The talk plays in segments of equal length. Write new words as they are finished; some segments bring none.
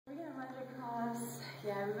across.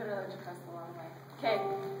 Yeah, we better lunge across the long way. Okay,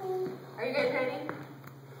 are you guys ready?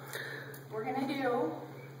 We're gonna do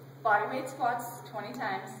bodyweight squats 20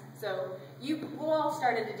 times. So we'll all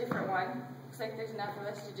start at a different one. Looks like there's enough of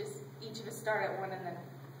us to just, each of us start at one and then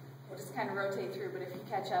we'll just kind of rotate through. But if you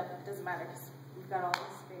catch up, it doesn't matter because we've got all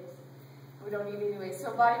this space. We don't need it anyway.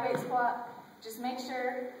 So bodyweight squat, just make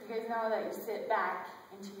sure you guys know that you sit back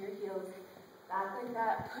into your heels. Back like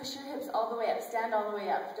that. Push your hips all the way up. Stand all the way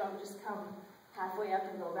up. Don't just come halfway up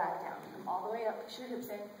and go back down. Come all the way up. Push your hips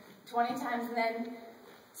in 20 times. And then,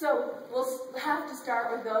 so we'll have to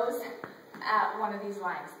start with those at one of these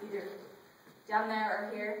lines. Either down there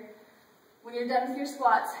or here. When you're done with your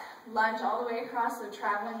squats, lunge all the way across. So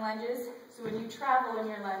traveling lunges. So when you travel in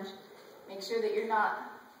your lunge, make sure that you're not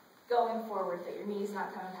going forward, that your knee's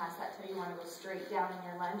not coming past that toe. You want to go straight down in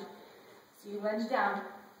your lunge. So you lunge down.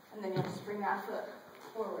 And then you'll just bring that foot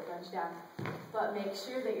forward, lunge down. But make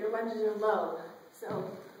sure that your lunges are low.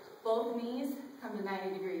 So both knees come to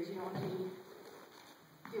 90 degrees. You don't want to be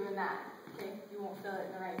doing that, okay? You won't feel it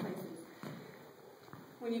in the right places.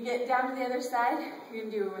 When you get down to the other side, you're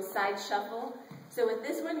going to do a side shuffle. So with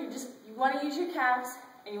this one, you want to use your calves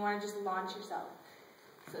and you want to just launch yourself.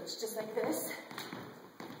 So it's just like this.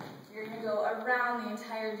 You're going to go around the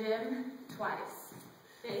entire gym twice,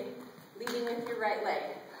 okay? Leading with your right leg.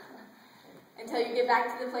 Until you get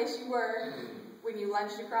back to the place you were when you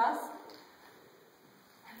lunged across.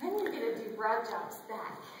 And then you're going to do broad jumps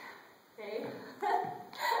back. Okay?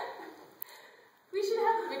 We should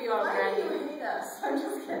have a video on that. Why do you hate us? I'm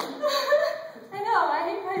just kidding. I know, I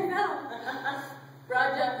hate myself.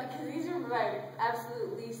 Broad jump, because these are my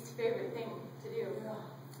absolute least favorite thing to do.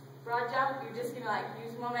 Broad jump, you're just going to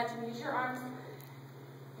use momentum, use your arms,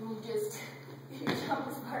 and you jump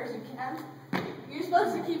as far as you can. You're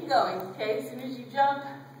supposed to keep going, okay? As soon as you jump,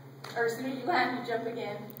 or as soon as you land, you jump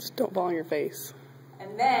again. Just don't fall on your face.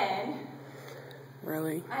 And then...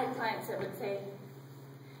 Really? I had clients that would say,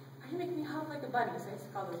 why do you make me hop like a bunny? So I used to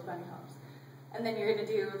call those bunny hops. And then you're going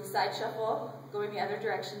to do side shuffle, going the other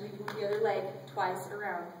direction, leading with the other leg twice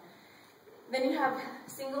around. Then you have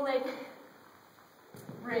single leg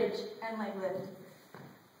bridge and leg lift.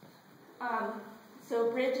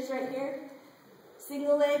 So bridge is right here.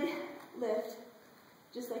 Single leg lift.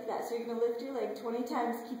 Just like that. So you're going to lift your leg 20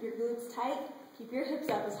 times. Keep your glutes tight. Keep your hips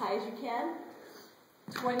up as high as you can.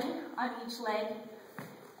 20 on each leg.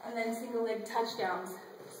 And then single leg touchdowns.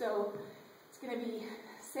 So it's going to be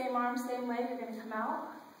same arm, same leg. You're going to come out.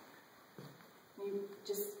 You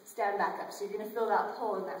just stand back up. So you're going to feel that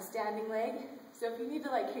pull in that standing leg. So if you need to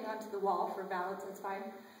hang onto the wall for balance, that's fine.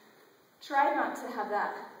 Try not to have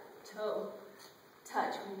that toe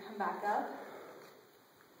touch when you come back up.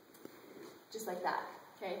 Just like that.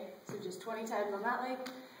 Okay, so just 20 times on that leg,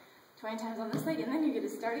 20 times on this leg, and then you're going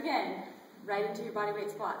to start again, right into your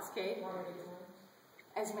bodyweight squats, okay?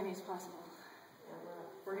 As many as possible.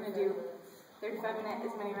 We're going to do 35 minutes,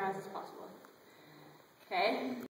 as many rounds as possible. Okay?